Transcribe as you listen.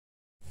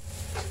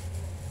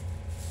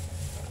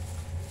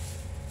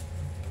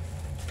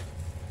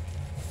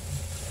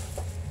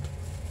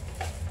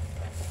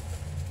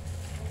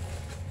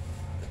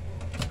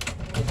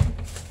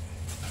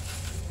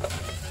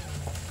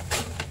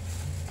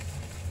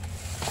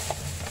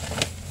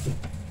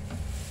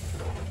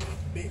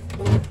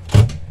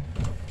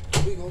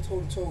go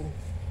toe to toe.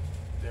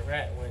 The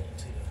rat went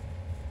into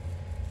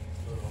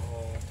the little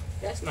hole.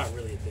 That's not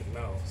really a big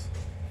mouse.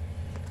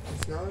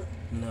 It's not?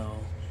 No.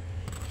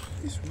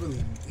 It's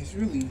really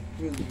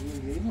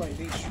like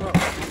they shrunk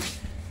his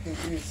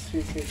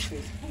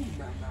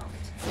mouth.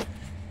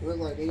 It look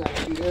like they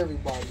gotta feed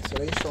everybody, so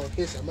they shrunk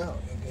his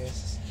amount, I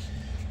guess.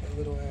 That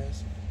little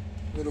ass,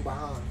 little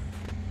behind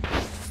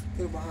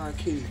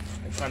kitty.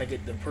 I'm trying to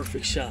get the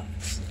perfect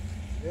shots.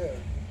 Yeah.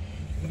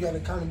 You gotta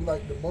kind of be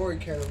like the Maury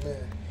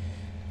cameraman.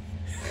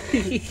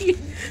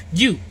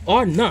 You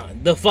are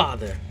not the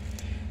father.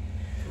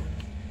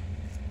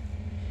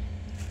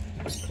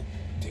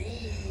 Damn.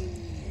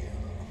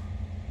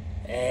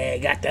 Hey,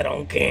 got that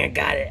on camera.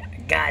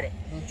 Got it.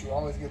 Don't you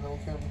always get on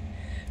camera?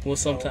 Well,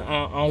 sometimes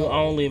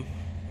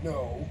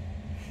No.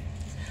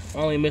 I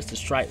only missed a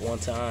strike one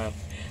time,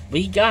 but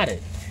he got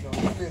it. No,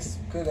 you miss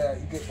good at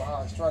you get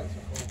behind strikes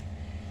before.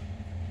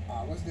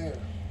 What's there?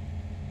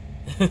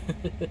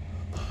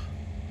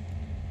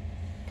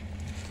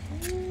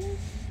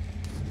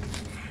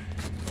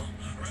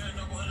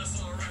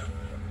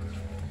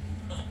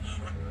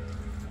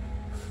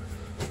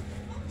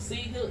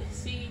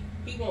 See,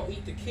 he won't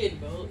eat the kid,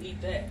 but he'll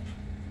eat that.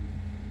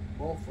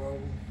 Both of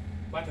them.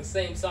 Like the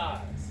same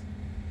size.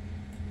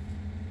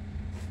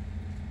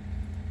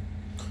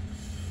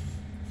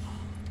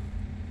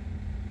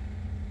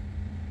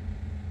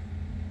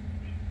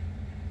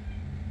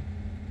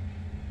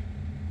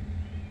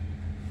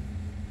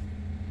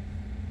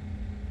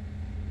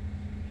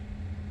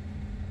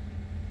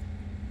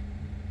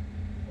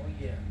 Oh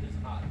yeah, this is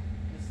hot.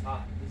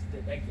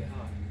 That get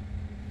hot.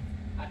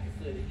 I can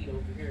feel the heat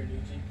over here,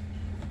 Nugent.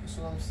 That's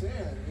what I'm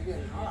saying. They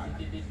getting hot.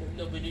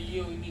 No, but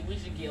we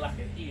should get like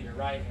a heater,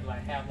 right? And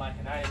like have like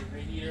a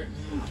 90-degree heater.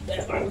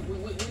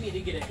 We need to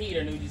get a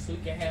heater, Nugent, so we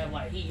can have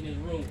like heat in his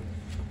room.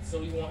 So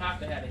we won't have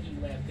to have a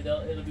heat lamp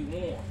because it'll be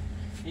warm.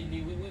 We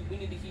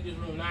need to keep this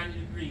room 90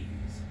 degrees.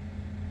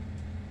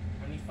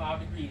 95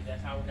 degrees.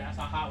 That's how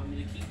hot we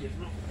need to keep this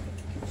room.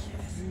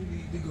 You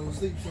need to go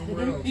sleep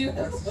somewhere else.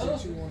 That's the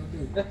shit you want to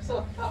do. That's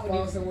so hot.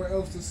 Find somewhere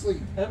else to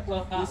sleep. That's so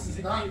hot.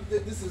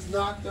 This is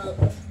not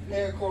the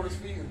headquarters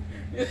for you.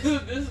 This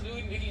is we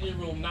need to keep this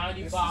room 95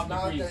 This is degrees.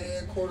 not the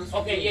headquarters for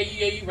you.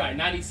 Okay, you're right.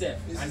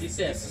 97. This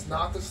 97. This is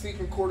not the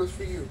sleeping quarters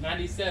for you.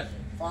 97.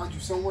 Find you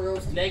somewhere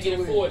else to Negative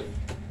live. 40.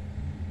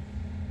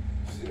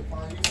 Shit,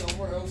 find you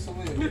somewhere else to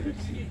live.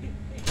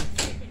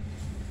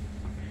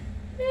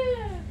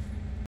 Yeah.